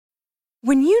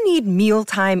When you need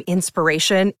mealtime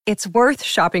inspiration, it's worth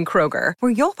shopping Kroger,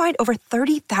 where you'll find over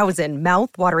 30,000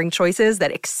 mouth-watering choices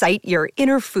that excite your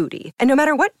inner foodie. And no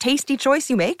matter what tasty choice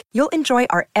you make, you'll enjoy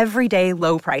our everyday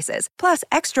low prices, plus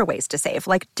extra ways to save,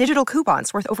 like digital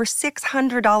coupons worth over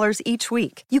 $600 each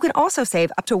week. You can also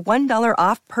save up to $1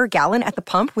 off per gallon at the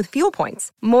pump with fuel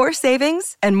points. More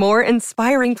savings and more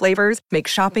inspiring flavors make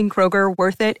shopping Kroger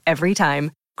worth it every time.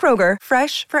 Kroger,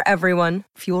 fresh for everyone.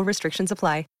 Fuel restrictions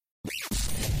apply.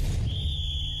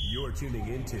 You're tuning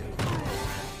into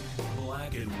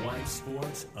Black and White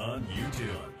Sports on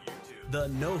YouTube. The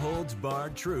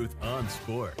no-holds-barred truth on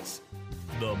sports.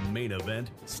 The main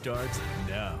event starts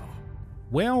now.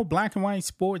 Well, Black and White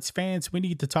Sports fans, we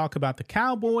need to talk about the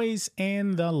Cowboys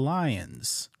and the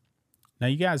Lions. Now,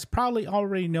 you guys probably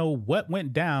already know what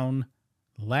went down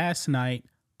last night.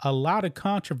 A lot of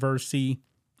controversy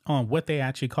on what they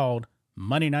actually called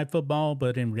Monday Night Football,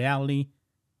 but in reality,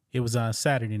 it was on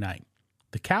Saturday night.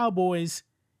 The Cowboys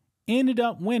ended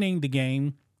up winning the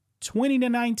game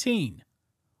 20-19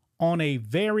 on a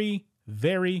very,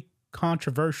 very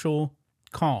controversial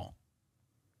call.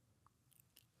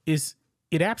 It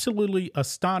absolutely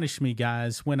astonished me,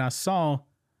 guys, when I saw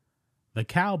the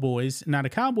Cowboys. Now, the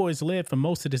Cowboys led for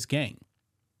most of this game.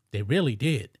 They really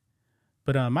did.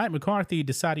 But Mike McCarthy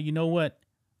decided, you know what?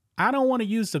 I don't want to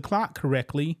use the clock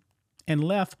correctly, and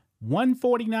left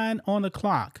 1:49 on the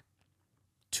clock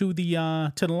to the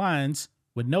Lions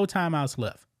with no timeouts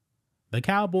left. The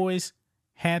Cowboys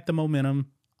had the momentum.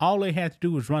 All they had to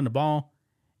do was run the ball,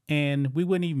 and we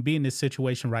wouldn't even be in this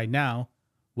situation right now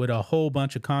with a whole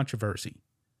bunch of controversy.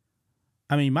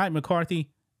 I mean, Mike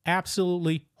McCarthy,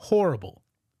 absolutely horrible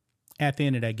at the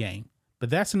end of that game.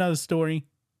 But that's another story.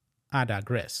 I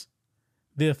digress.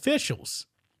 The officials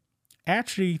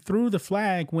actually threw the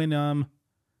flag when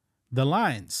the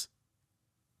Lions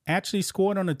actually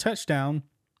scored on a touchdown.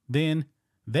 Then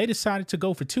they decided to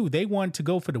go for two. They wanted to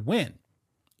go for the win.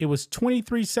 It was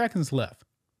 23 seconds left,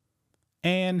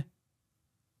 and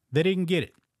they didn't get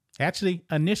it. Actually,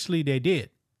 initially they did.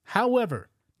 However,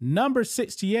 number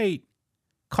 68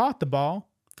 caught the ball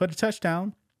for the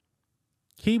touchdown.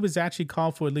 He was actually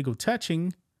called for illegal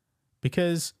touching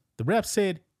because the ref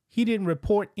said he didn't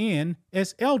report in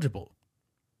as eligible.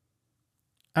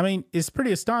 I mean, it's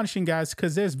pretty astonishing, guys,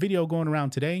 because there's video going around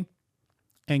today.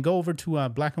 And go over to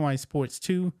Black and White Sports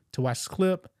 2 to watch the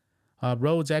clip.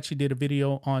 Rhodes actually did a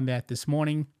video on that this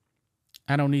morning.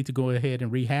 I don't need to go ahead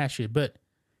and rehash it, but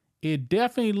it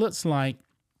definitely looks like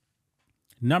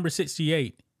number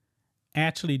 68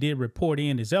 actually did report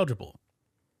in as eligible.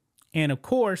 And of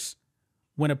course,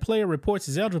 when a player reports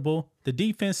as eligible, the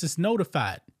defense is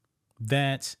notified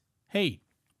that, hey,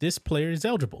 this player is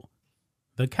eligible.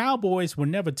 The Cowboys were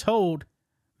never told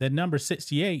that number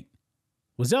 68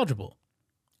 was eligible,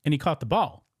 and he caught the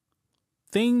ball.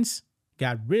 Things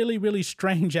got really, really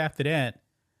strange after that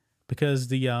because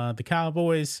the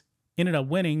Cowboys ended up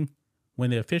winning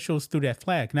when the officials threw that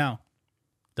flag. Now,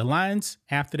 the Lions,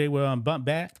 after they were bumped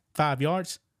back 5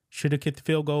 yards, should have kicked the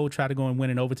field goal, tried to go and win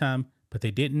in overtime, but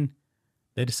they didn't.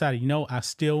 They decided, I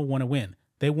still want to win.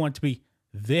 They want to be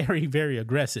very, very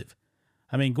aggressive.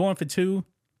 I mean, going for two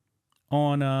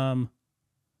on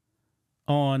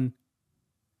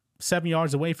 7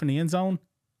 yards away from the end zone,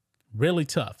 really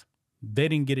tough. They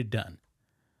didn't get it done.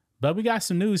 But we got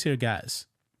some news here, guys,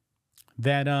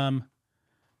 that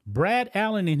Brad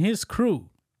Allen and his crew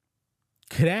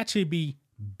could actually be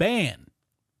banned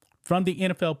from the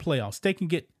NFL playoffs. They can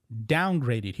get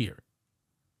downgraded here.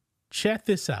 Check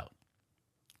this out.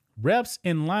 Refs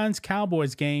in Lions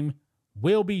Cowboys game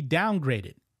will be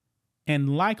downgraded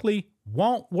and likely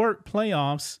won't work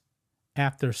playoffs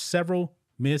after several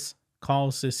missed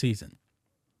calls this season.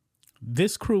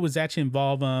 This crew was actually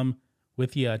involved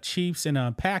with the Chiefs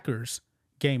and Packers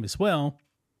game as well.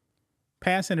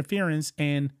 Pass interference,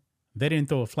 and they didn't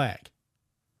throw a flag.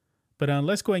 But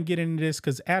let's go ahead and get into this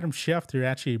because Adam Schefter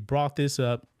actually brought this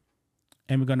up,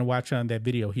 and we're going to watch on that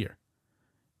video here.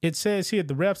 It says here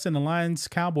the refs in the Lions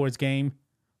Cowboys game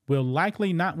will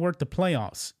likely not work the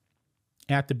playoffs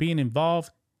after being involved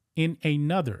in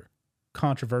another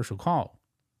controversial call.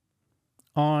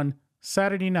 On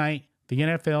Saturday night, the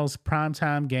NFL's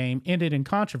primetime game ended in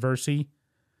controversy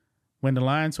when the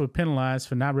Lions were penalized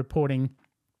for not reporting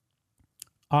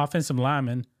offensive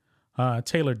lineman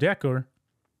Taylor Decker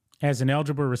as an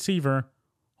eligible receiver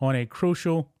on a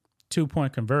crucial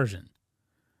two-point conversion.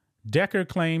 Decker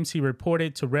claims he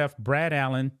reported to ref Brad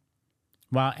Allen,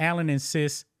 while Allen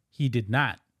insists he did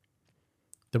not.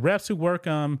 The refs who work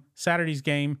Saturday's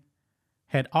game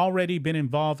had already been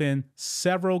involved in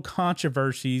several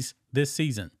controversies this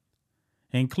season,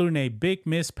 including a big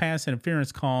missed pass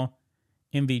interference call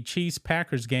in the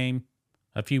Chiefs-Packers game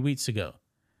a few weeks ago.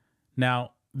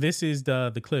 Now, this is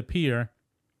the clip here.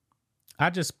 I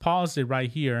just paused it right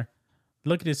here.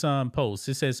 Look at this post.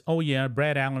 It says, oh, yeah,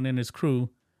 Brad Allen and his crew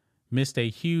missed a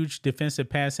huge defensive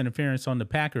pass interference on the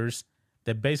Packers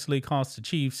that basically cost the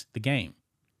Chiefs the game.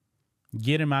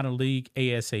 Get him out of the league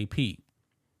ASAP.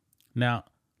 Now,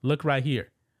 look right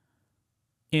here.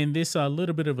 In this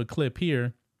little bit of a clip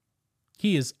here,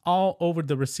 he is all over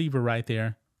the receiver right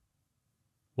there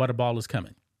while the ball is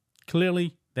coming.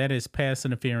 Clearly, that is pass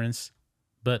interference,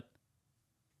 but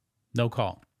no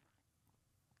call.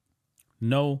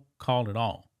 No call at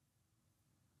all.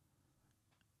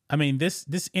 I mean, this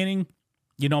inning,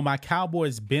 my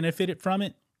Cowboys benefited from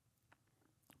it,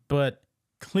 but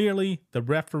clearly the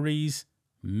referees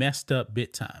messed up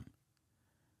big time.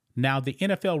 Now, the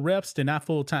NFL refs, they're not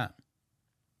full time.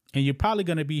 And you're probably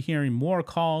going to be hearing more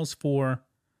calls for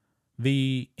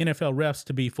the NFL refs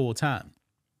to be full time.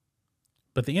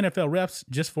 But the NFL refs,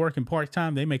 just working part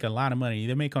time, they make a lot of money.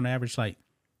 They make on average like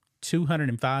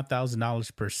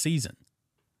 $205,000 per season.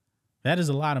 That is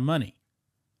a lot of money.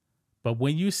 But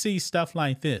when you see stuff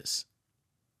like this,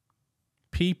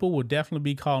 people will definitely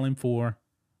be calling for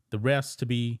the refs to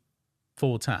be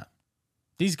full time.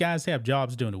 These guys have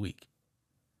jobs during the week.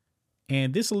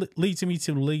 And this leads me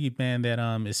to believe, man, that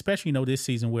especially, this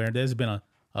season where there's been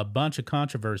a bunch of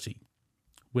controversy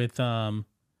with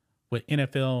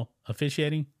NFL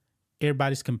officiating.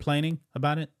 Everybody's complaining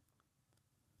about it.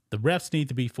 The refs need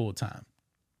to be full time.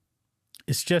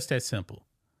 It's just that simple.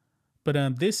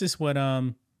 But this is what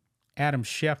Adam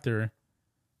Schefter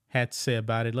had to say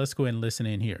about it. Let's go ahead and listen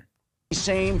in here.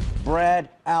 Same Brad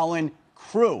Allen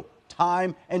crew,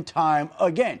 time and time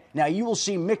again. Now, you will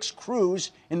see mixed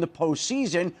crews in the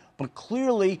postseason, but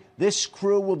clearly this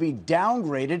crew will be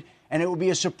downgraded, and it will be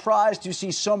a surprise to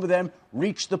see some of them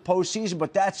reach the postseason,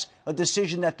 but that's a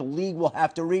decision that the league will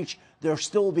have to reach. There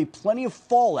still will be plenty of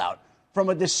fallout from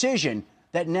a decision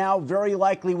that now very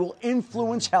likely will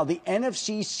influence how the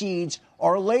NFC seeds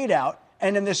are laid out,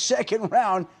 and in the second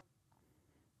round.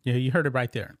 Yeah, you heard it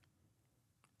right there.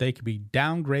 They could be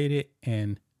downgraded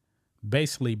and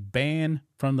basically banned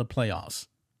from the playoffs.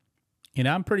 And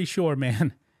I'm pretty sure,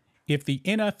 man, if the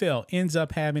NFL ends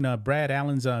up having Brad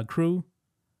Allen's crew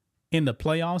in the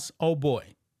playoffs, oh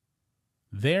boy,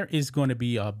 there is going to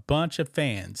be a bunch of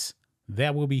fans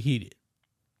that will be heated.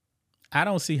 I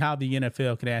don't see how the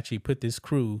NFL could actually put this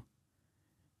crew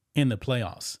in the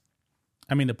playoffs.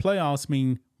 I mean, the playoffs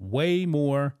mean way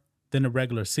more than the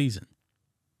regular season.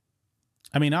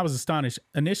 I mean, I was astonished.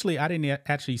 Initially, I didn't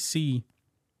actually see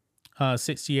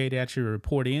 68 actually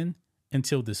report in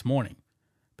until this morning,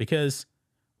 because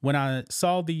when I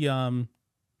saw the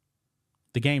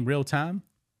game real time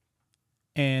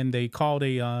and they called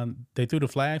they threw the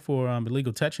flag for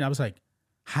illegal touching, I was like,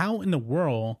 how in the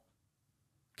world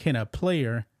can a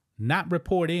player not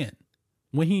report in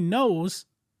when he knows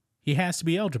he has to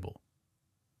be eligible?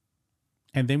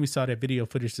 And then we saw that video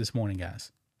footage this morning,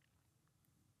 guys.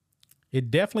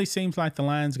 It definitely seems like the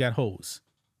Lions got hosed.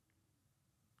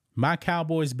 My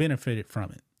Cowboys benefited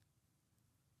from it.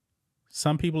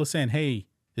 Some people are saying, hey,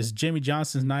 it's Jimmy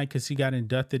Johnson's night because he got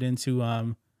inducted into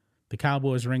the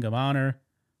Cowboys Ring of Honor.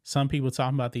 Some people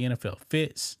talking about the NFL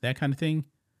fits, that kind of thing.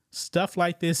 Stuff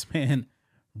like this, man,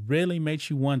 really makes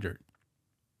you wonder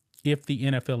if the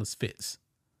NFL is fits.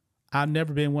 I've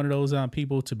never been one of those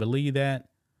people to believe that,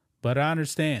 but I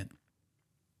understand.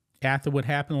 After what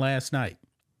happened last night,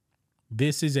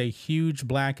 this is a huge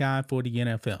black eye for the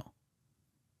NFL.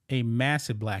 A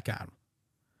massive black eye.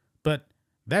 But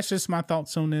that's just my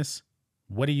thoughts on this.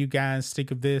 What do you guys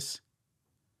think of this?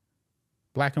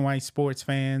 Black and white sports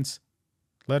fans,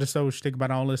 let us know what you think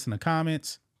about all this in the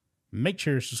comments. Make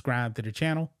sure to subscribe to the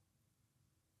channel,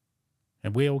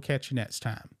 and we'll catch you next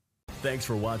time. Thanks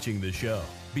for watching the show.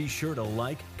 Be sure to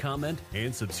like, comment,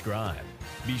 and subscribe.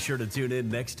 Be sure to tune in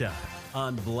next time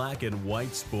on Black and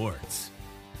White Sports.